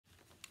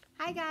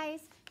Hi guys,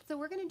 so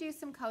we're going to do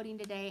some coding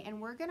today and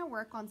we're going to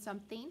work on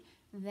something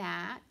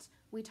that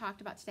we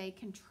talked about today,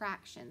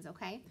 contractions,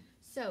 okay?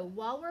 So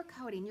while we're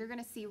coding, you're going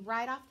to see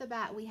right off the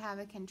bat we have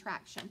a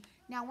contraction.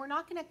 Now we're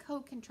not going to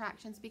code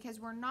contractions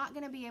because we're not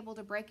going to be able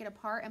to break it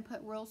apart and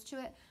put rules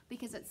to it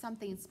because it's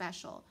something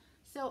special.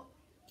 So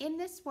in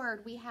this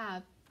word we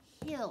have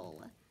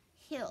hill,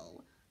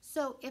 hill.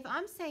 So if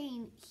I'm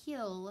saying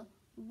hill,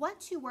 what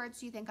two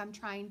words do you think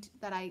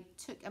that I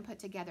took and put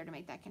together to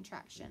make that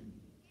contraction?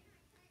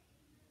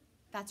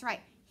 That's right.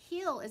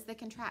 He'll is the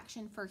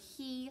contraction for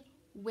he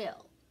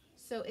will.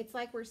 So it's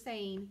like we're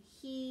saying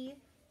he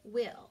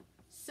will.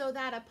 So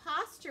that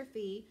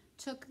apostrophe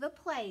took the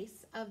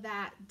place of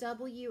that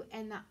W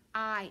and the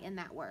I in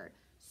that word.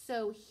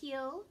 So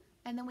he'll,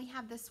 and then we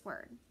have this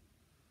word.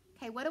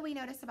 Okay, what do we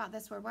notice about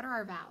this word? What are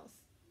our vowels?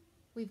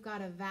 We've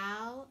got a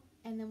vowel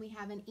and then we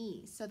have an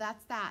E. So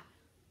that's that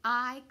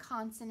I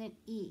consonant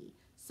E.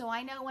 So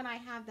I know when I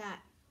have that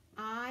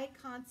I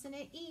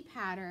consonant E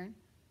pattern,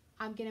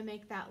 I'm going to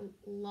make that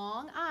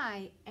long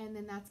I, and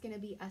then that's going to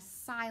be a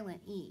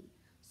silent E.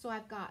 So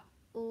I've got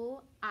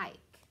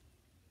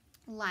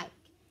like,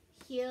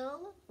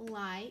 he'll,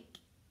 like,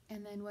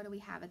 and then what do we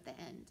have at the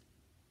end?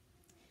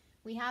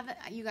 We have,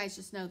 you guys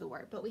just know the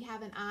word, but we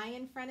have an I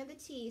in front of the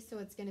T, so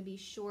it's going to be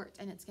short,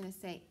 and it's going to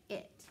say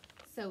it.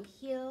 So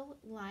he'll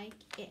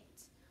like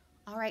it.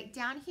 All right,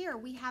 down here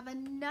we have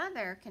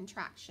another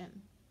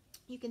contraction.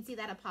 You can see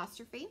that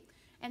apostrophe,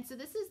 and so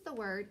this is the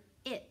word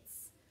it's.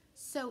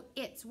 So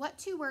it's, what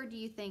two word do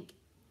you think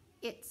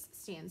it's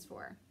stands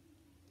for?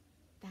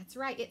 That's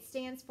right, it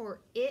stands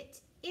for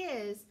it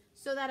is,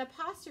 so that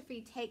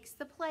apostrophe takes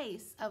the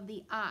place of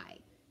the I.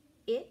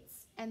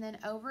 It's, and then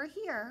over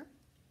here,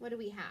 what do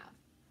we have?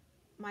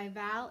 My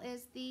vowel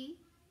is the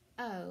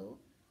O.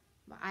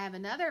 I have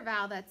another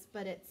vowel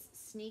but it's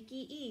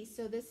sneaky E,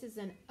 so this is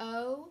an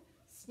O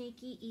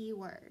sneaky E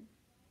word.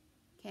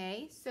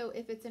 Okay, so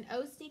if it's an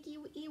O sneaky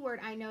E word,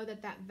 I know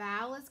that that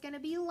vowel is going to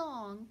be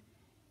long,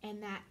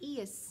 and that E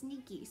is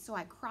sneaky, so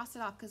I cross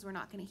it off because we're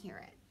not going to hear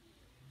it.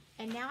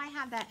 And now I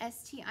have that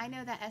ST. I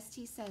know that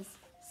ST says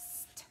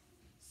st,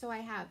 so I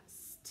have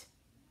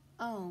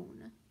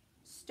own,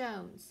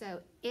 stone. So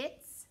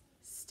it's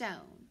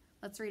stone.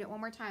 Let's read it one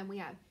more time. We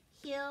have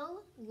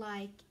he'll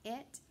like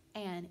it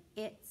and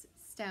it's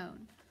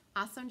stone.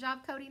 Awesome job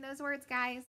coding those words, guys.